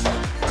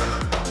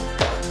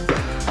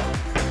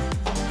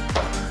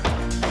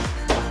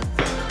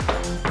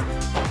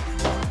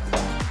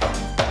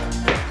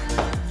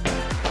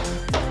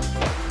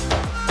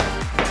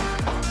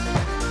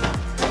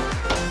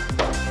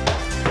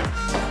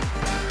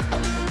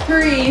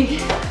 Three,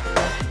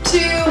 2,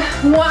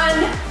 1,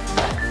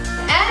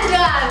 and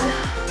done.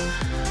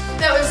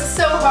 That was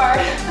so hard.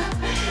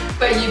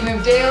 But you've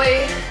moved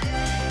daily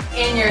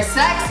in your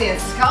sexy and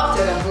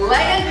sculpted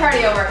leg and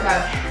cardio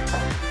workout.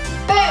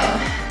 Boom!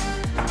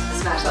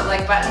 smash that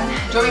like button.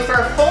 Join me for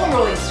a foam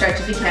rolling stretch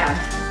if you can.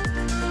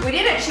 We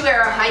did a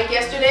 2-hour hike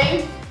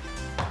yesterday,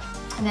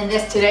 and then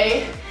this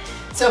today.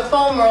 So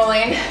foam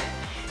rolling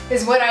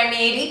is what I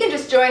need. You can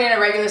just join in a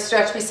regular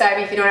stretch beside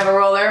me if you don't have a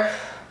roller.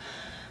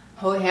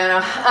 Holy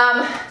Hannah.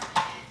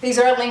 These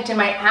are linked in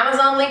my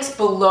Amazon links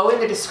below in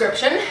the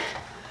description.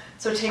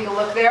 So take a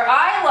look there.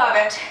 I love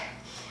it.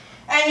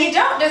 And you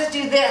don't just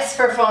do this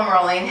for foam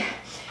rolling.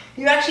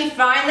 You actually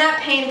find that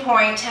pain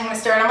point. I'm gonna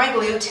start on my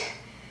glute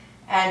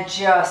and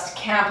just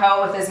camp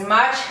out with as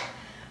much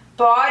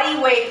body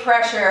weight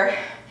pressure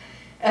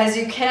as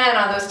you can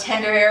on those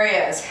tender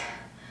areas.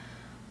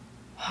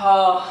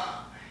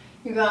 Oh,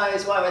 you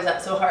guys, why was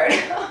that so hard?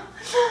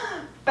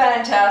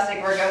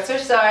 Fantastic workout.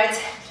 Switch sides.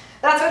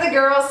 That's what the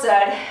girls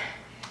said,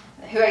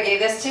 who I gave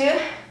this to.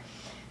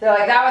 They're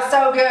like, that was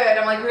so good.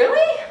 I'm like,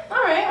 really?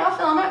 All right, I'll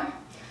film it.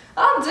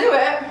 I'll do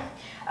it.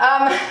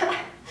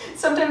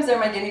 Sometimes they're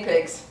my guinea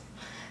pigs.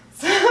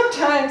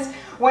 Sometimes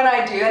when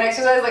I do an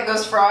exercise like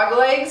those frog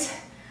legs,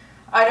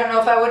 I don't know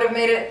if I would have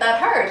made it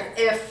that hard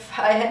if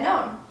I had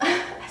known.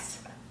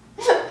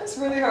 It's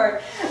really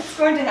hard. It's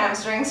going to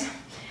hamstrings.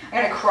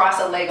 I'm gonna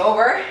cross a leg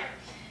over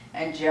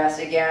and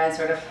just again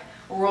sort of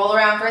roll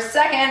around for a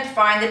second,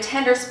 find the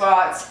tender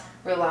spots,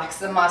 relax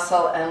the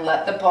muscle and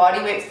let the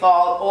body weight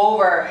fall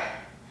over.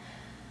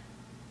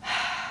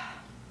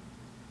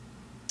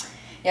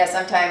 Yeah,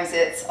 sometimes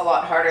it's a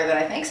lot harder than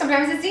I think.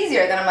 Sometimes it's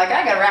easier. Then I'm like,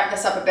 I gotta wrap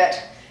this up a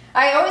bit.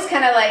 I always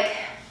kind of like,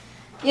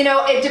 you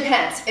know, it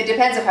depends. It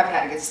depends if I've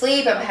had a good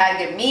sleep, if I've had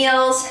good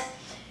meals.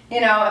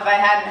 You know, if I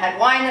hadn't had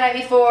wine the night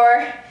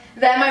before,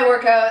 then my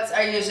workouts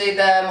are usually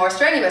the more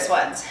strenuous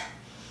ones.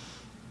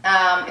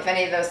 If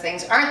any of those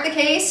things aren't the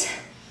case,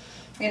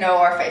 you know,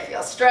 or if I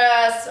feel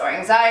stress or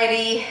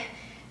anxiety,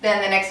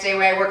 then the next day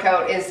my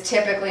workout is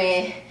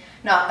typically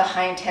not the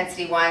high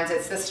intensity ones.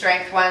 It's the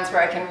strength ones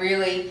where I can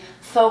really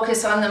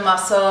focus on the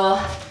muscle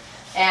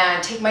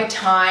and take my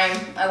time.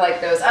 I like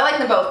those. I like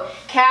them both.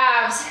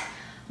 Calves,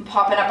 I'm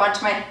popping up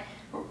onto my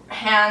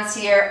hands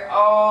here.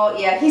 Oh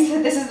yeah, he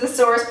said this is the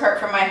sorest part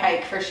from my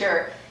hike for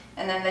sure.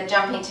 And then the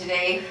jumping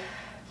today.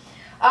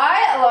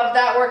 I love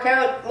that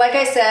workout. Like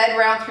I said,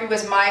 round 3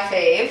 was my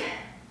fave.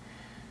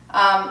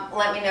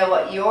 Let me know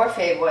what your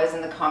fave was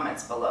in the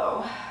comments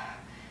below.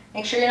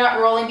 Make sure you're not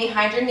rolling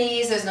behind your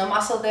knees. There's no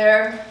muscle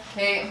there,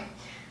 okay?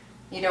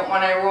 You don't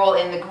want to roll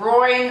in the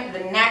groin, the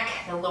neck,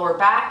 the lower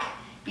back,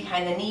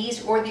 behind the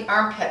knees, or the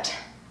armpit.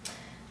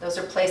 Those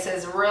are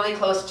places really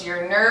close to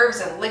your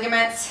nerves and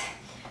ligaments.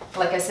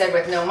 Like I said,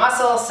 with no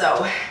muscle,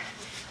 so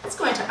let's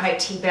go into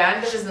IT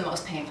band. This is the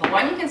most painful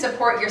one. You can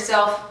support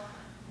yourself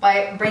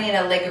by bringing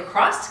a leg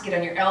across, get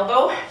on your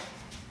elbow.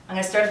 I'm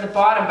gonna start at the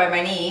bottom by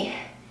my knee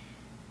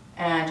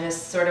and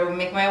just sort of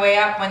make my way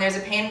up when there's a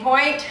pain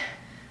point.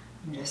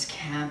 I'm just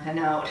camping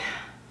out.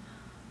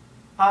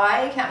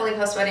 I can't believe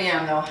how sweaty I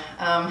am though.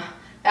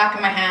 Back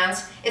of my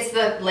hands. It's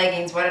the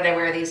leggings. Why did I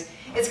wear these?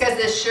 It's because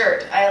this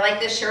shirt. I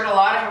like this shirt a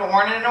lot. I haven't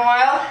worn it in a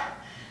while,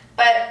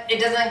 but it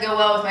doesn't go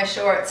well with my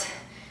shorts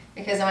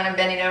because when I'm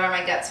bending over,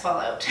 my guts fall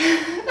out.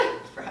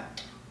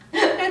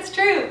 It's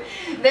true.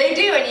 They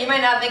do, and you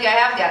might not think I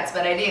have guts,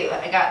 but I do.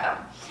 I got them.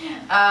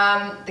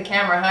 The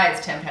camera hides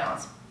 10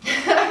 pounds.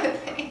 I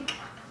think.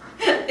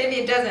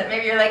 Maybe it doesn't.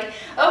 Maybe you're like,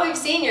 oh, we've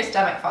seen your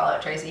stomach fall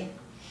out, Tracy.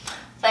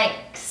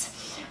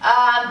 Thanks.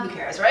 Who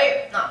cares,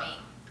 right? Not me.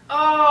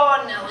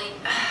 Oh, Nelly.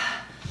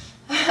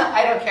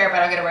 I don't care,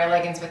 but I'm gonna wear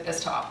leggings with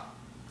this top.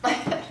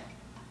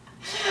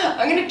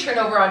 I'm gonna turn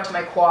over onto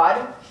my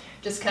quad.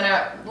 Just kind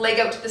of leg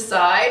out to the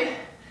side.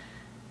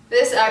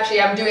 This actually,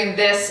 I'm doing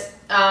this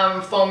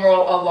foam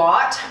roll a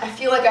lot. I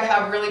feel like I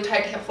have really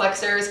tight hip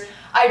flexors.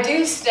 I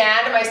do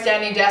stand at my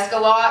standing desk a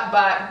lot,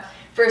 but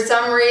for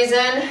some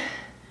reason,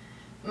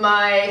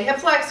 my hip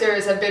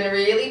flexors have been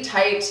really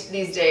tight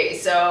these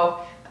days.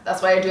 So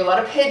that's why I do a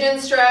lot of pigeon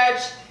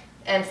stretch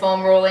and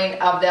foam rolling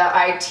of the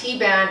IT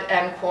band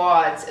and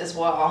quads as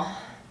well.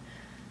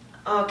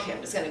 Okay,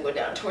 I'm just gonna go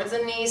down towards the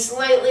knees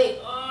slightly.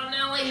 Oh,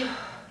 Nelly.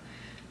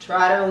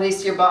 Try to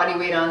release your body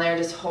weight on there.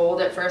 Just hold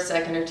it for a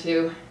second or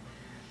two.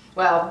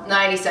 Well,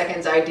 90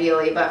 seconds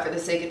ideally, but for the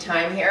sake of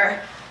time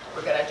here,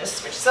 we're gonna just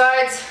switch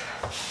sides.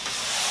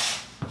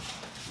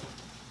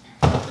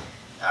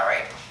 All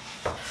right.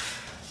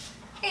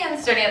 And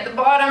starting at the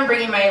bottom,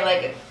 bringing my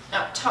leg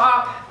up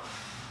top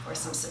for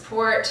some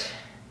support.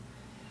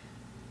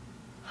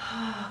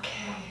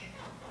 Okay.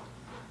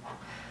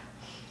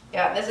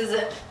 Yeah, this is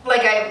it.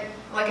 Like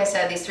I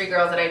said, these 3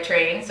 girls that I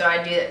train, so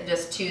I do it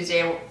just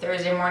Tuesday,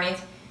 Thursday mornings,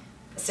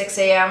 6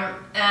 a.m.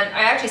 And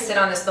I actually sit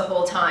on this the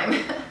whole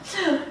time.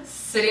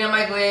 Sitting on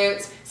my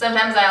glutes.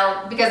 Sometimes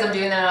because I'm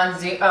doing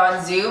that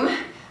on Zoom,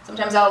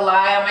 sometimes I'll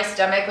lie on my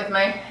stomach with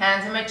my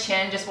hands on my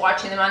chin, just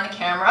watching them on the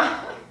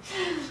camera.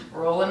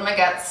 Rolling my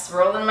guts,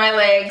 rolling my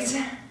legs.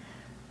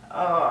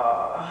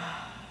 Oh.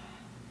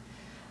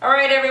 All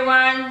right,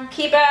 everyone,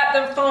 keep at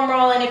the foam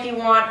rolling if you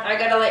want. I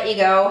gotta let you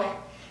go.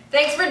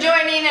 Thanks for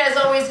joining. As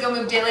always, go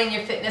move daily in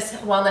your fitness,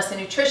 wellness,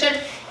 and nutrition.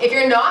 If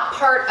you're not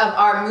part of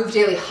our Move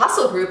Daily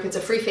Hustle group, it's a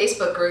free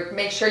Facebook group.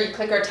 Make sure you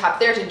click or tap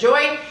there to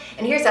join.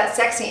 And here's that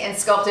sexy and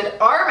sculpted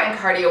arm and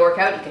cardio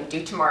workout you can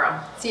do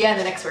tomorrow. See you in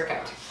the next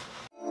workout.